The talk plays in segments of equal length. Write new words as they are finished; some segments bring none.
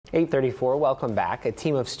8:34, welcome back. A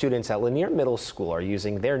team of students at Lanier Middle School are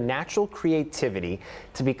using their natural creativity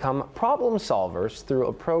to become problem solvers through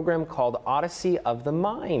a program called Odyssey of the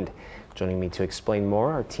Mind. Joining me to explain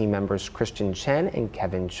more are team members Christian Chen and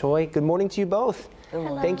Kevin Choi. Good morning to you both.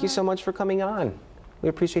 Hello. Thank you so much for coming on. We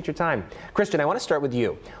appreciate your time. Christian, I want to start with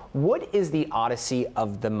you. What is the Odyssey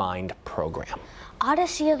of the Mind program?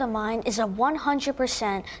 Odyssey of the Mind is a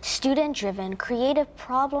 100% student-driven, creative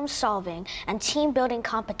problem-solving and team-building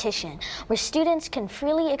competition where students can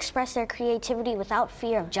freely express their creativity without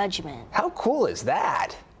fear of judgment. How cool is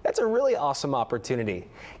that? That's a really awesome opportunity.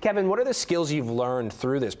 Kevin, what are the skills you've learned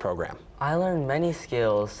through this program? I learned many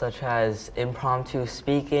skills such as impromptu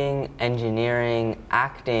speaking, engineering,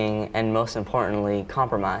 acting, and most importantly,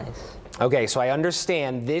 compromise. Okay, so I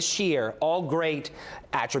understand this year, all great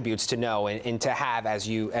attributes to know and to have as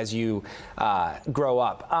you grow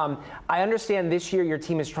up. I understand this year your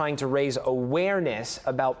team is trying to raise awareness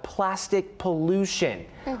about plastic pollution.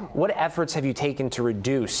 What efforts have you taken to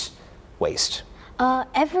reduce waste?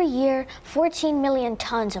 Every year, 14 million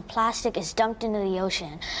tons of plastic is dumped into the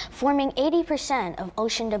ocean, forming 80% of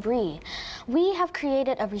ocean debris. We have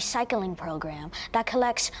created a recycling program that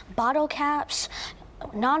collects bottle caps,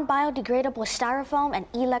 non-biodegradable styrofoam, and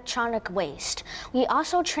electronic waste. We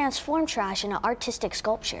also transform trash into artistic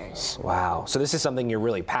sculptures. Wow, so this is something you're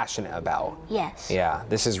really passionate about. Yes. Yeah,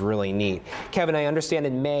 this is really neat. Kevin, I understand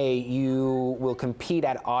in May you will compete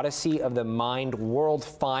at Odyssey of the Mind World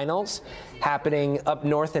Finals happening up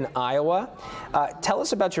north in Iowa. Tell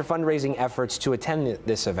us about your fundraising efforts to attend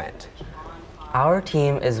this event. Our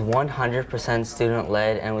team is 100%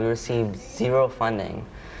 student-led and we received zero funding.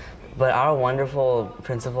 But our wonderful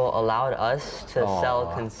principal allowed us to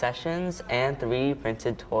sell concessions and 3D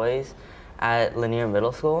printed toys at Lanier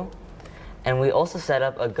Middle School. And we also set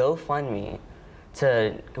up a GoFundMe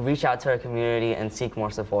to reach out to our community and seek more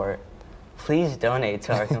support. Please donate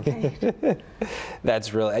to our campaign.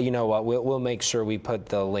 That's really, you know what, we'll make sure we put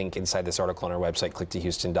the link inside this article on our website,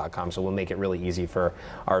 clicktohouston.com, so we'll make it really easy for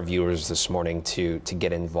our viewers this morning to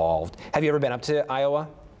get involved. Have you ever been up to Iowa?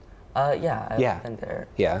 Yeah, I've been there.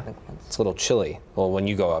 Yeah, it's a little chilly. Well, when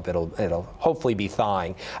you go up, it'll hopefully be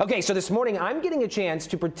thawing. Okay, so this morning I'm getting a chance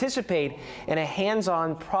to participate in a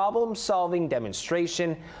hands-on problem-solving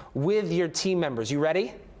demonstration with your team members. You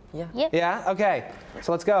ready? Yeah. Yep. Yeah? Okay,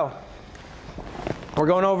 so let's go. We're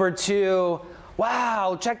going over to,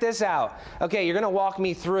 wow, check this out. Okay, you're gonna walk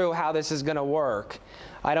me through how this is gonna work.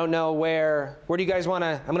 I don't know where do you guys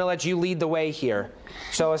wanna, I'm gonna let you lead the way here.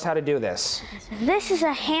 Show us how to do this. This is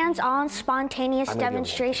a hands-on spontaneous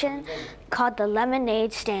demonstration called the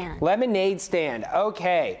lemonade stand. Lemonade stand,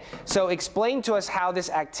 okay. So explain to us how this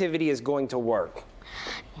activity is going to work.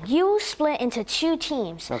 You split into 2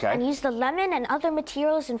 teams and use the lemon and other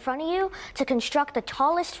materials in front of you to construct the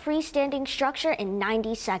tallest freestanding structure in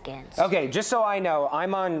 90 seconds. Okay, just so I know,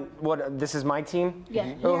 I'm on, this is my team?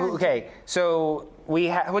 Yeah. Oh, okay, so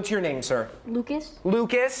what's your name, sir? Lucas.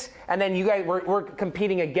 Lucas, and then you guys, we're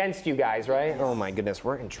competing against you guys, right? Oh my goodness,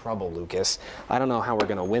 we're in trouble, Lucas. I don't know how we're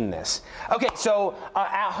gonna win this. Okay, so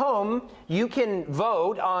at home, you can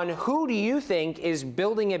vote on who do you think is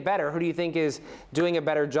building it better, who do you think is doing a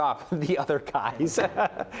better job? The other guys.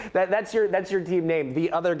 that's your team name, the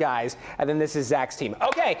other guys, and then this is Zach's team.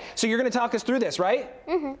 Okay, so you're gonna talk us through this, right?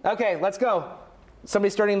 Mm-hmm. Okay, let's go.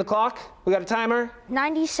 Somebody starting the clock? We got a timer?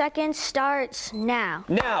 90 seconds starts now.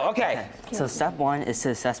 Now, okay. So step 1 is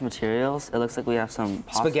to assess materials. It looks like we have some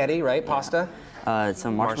pasta. Spaghetti, right? Pasta?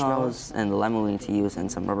 Some marshmallows and the lemon we need to use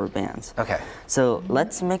and some rubber bands. Okay. So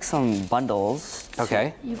let's make some bundles.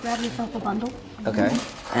 Okay. You grab yourself a bundle. Okay.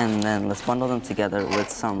 And then let's bundle them together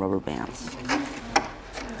with some rubber bands.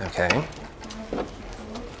 Okay.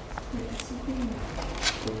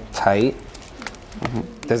 Tight.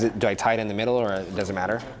 Do I tie it in the middle or does it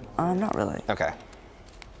matter? Not really. Okay.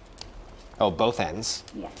 Oh, both ends?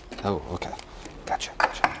 Yeah. Oh, okay. Gotcha.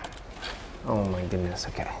 Oh my goodness,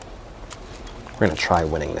 okay. We're gonna try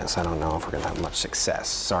winning this. I don't know if we're gonna have much success.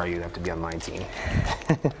 Sorry, you have to be on my team.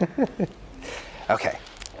 Okay.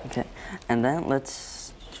 Okay, and then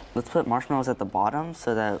let's put marshmallows at the bottom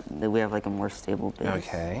so that we have like a more stable base.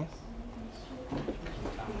 Okay.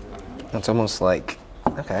 It's almost like,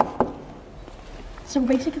 okay. So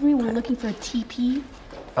basically, we're looking for a TP.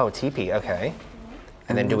 Oh, TP, okay.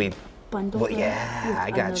 And then do we bundle? Well, yeah, I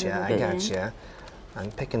gotcha. I'm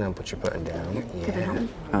picking up what you're putting down.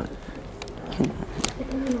 Yeah.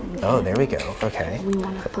 Oh, there we go. Okay. We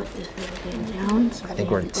want to put this thing down. So I think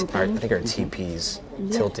our TP's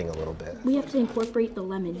tilting a little bit. We have to incorporate the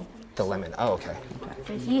lemon. The lemon. Oh, okay.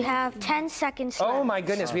 You have 10 seconds left. Oh my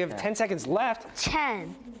goodness, we have 10 seconds left.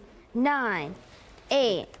 10, 9,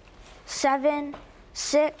 8, 7,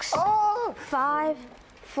 6, 5,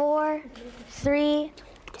 4, 3,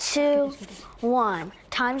 2, 1.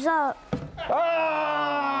 Time's up.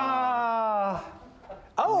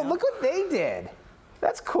 Oh, look what they did.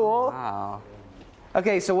 That's cool. Wow.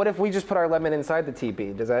 Okay, so what if we just put our lemon inside the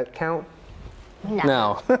teepee? Does that count?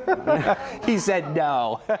 No. No. He said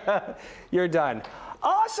no. You're done.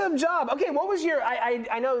 Awesome job. Okay, what was your,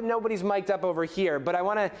 I know nobody's mic'd up over here, but I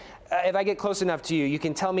want to, if I get close enough to you, you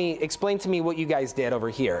can explain to me what you guys did over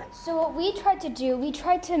here. So what we tried to do, we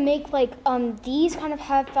tried to make like these kind of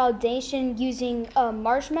have foundation using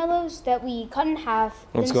marshmallows that we cut in half.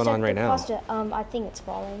 What's going on right now? Pasta, I think it's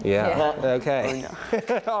falling. Yeah. Okay.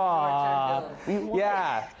 Oh, no.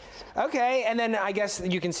 Yeah. Okay, and then I guess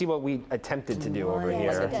you can see what we attempted to do over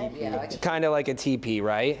here. Kind of like a teepee,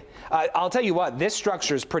 right? I'll tell you what, this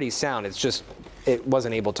structure is pretty sound. It's just, it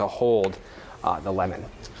wasn't able to hold the lemon.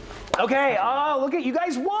 Okay, oh, look at, you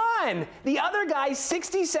guys won! The other guys,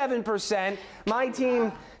 67%. My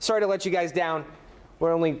team, sorry to let you guys down.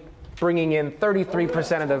 We're only bringing in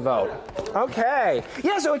 33% of the vote. Okay,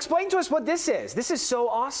 yeah, so explain to us what this is. This is so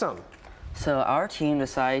awesome. So our team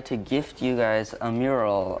decided to gift you guys a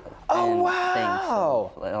mural. Oh, and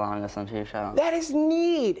wow. Thanks for allowing us onto your show. That is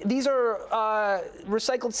neat. These are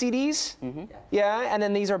recycled CDs? Mm-hmm. Yeah, and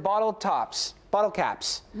then these are bottle tops, bottle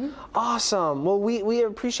caps. Mm-hmm. Awesome. Well, we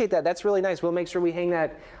appreciate that. That's really nice. We'll make sure we hang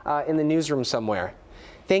that in the newsroom somewhere.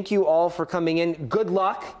 Thank you all for coming in. Good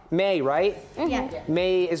luck. May, right? Yeah.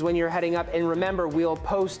 May is when you're heading up. And remember, we'll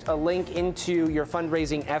post a link into your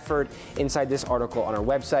fundraising effort inside this article on our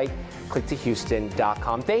website,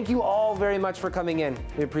 clicktohouston.com. Thank you all very much for coming in.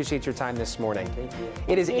 We appreciate your time this morning. Thank you.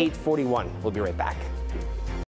 It is 8:41. We'll be right back.